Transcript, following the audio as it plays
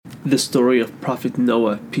The story of Prophet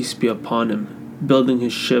Noah, peace be upon him, building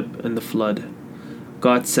his ship and the flood.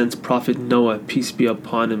 God sent Prophet Noah, peace be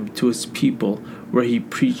upon him, to his people, where he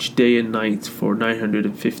preached day and night for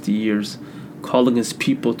 950 years, calling his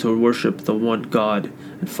people to worship the one God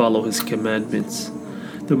and follow his commandments.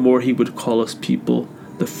 The more he would call his people,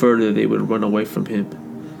 the further they would run away from him.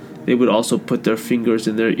 They would also put their fingers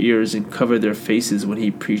in their ears and cover their faces when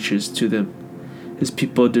he preaches to them. His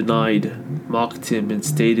people denied, mocked him, and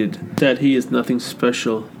stated that he is nothing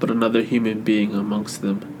special but another human being amongst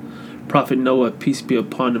them. Prophet Noah, peace be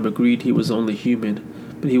upon him, agreed he was only human,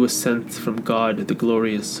 but he was sent from God the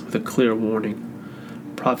Glorious with a clear warning.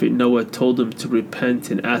 Prophet Noah told them to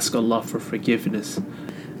repent and ask Allah for forgiveness,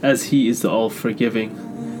 as He is the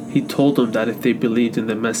all-forgiving. He told them that if they believed in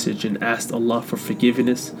the message and asked Allah for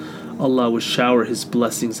forgiveness, Allah would shower His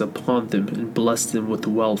blessings upon them and bless them with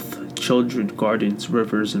wealth, children, gardens,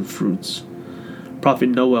 rivers, and fruits. Prophet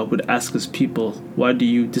Noah would ask his people, "Why do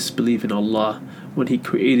you disbelieve in Allah when He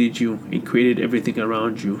created you and created everything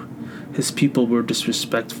around you?" His people were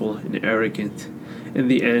disrespectful and arrogant. In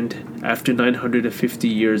the end, after 950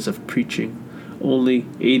 years of preaching, only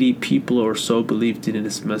 80 people or so believed in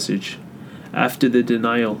his message. After the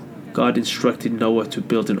denial, God instructed Noah to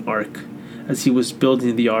build an ark. As he was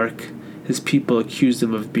building the ark, his people accused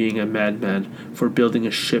him of being a madman for building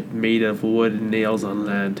a ship made of wood and nails on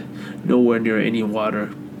land, nowhere near any water.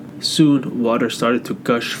 Soon, water started to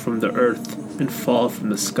gush from the earth and fall from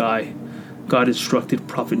the sky. God instructed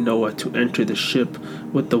Prophet Noah to enter the ship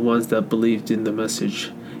with the ones that believed in the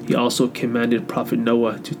message. He also commanded Prophet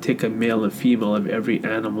Noah to take a male and female of every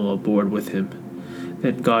animal aboard with him.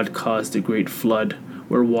 Then God caused a great flood,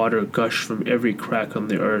 where water gushed from every crack on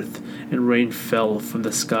the earth, and rain fell from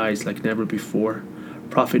the skies like never before.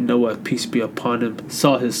 Prophet Noah, peace be upon him,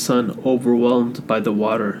 saw his son overwhelmed by the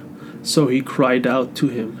water. So he cried out to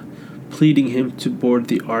him, pleading him to board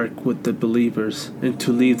the ark with the believers and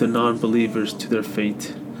to leave the non-believers to their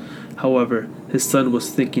fate. However, his son was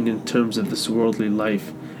thinking in terms of this worldly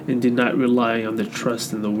life and did not rely on the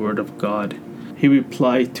trust in the word of God. He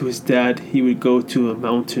replied to his dad he would go to a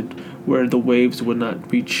mountain where the waves would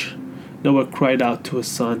not reach. Noah cried out to his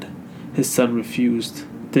son. His son refused.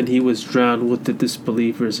 Then he was drowned with the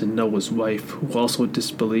disbelievers and Noah's wife, who also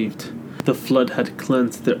disbelieved. The flood had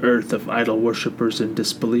cleansed the earth of idol worshippers and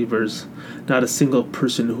disbelievers. Not a single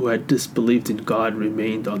person who had disbelieved in God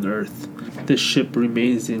remained on earth. The ship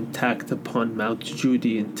remains intact upon Mount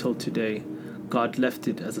Judy until today. God left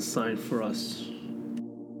it as a sign for us.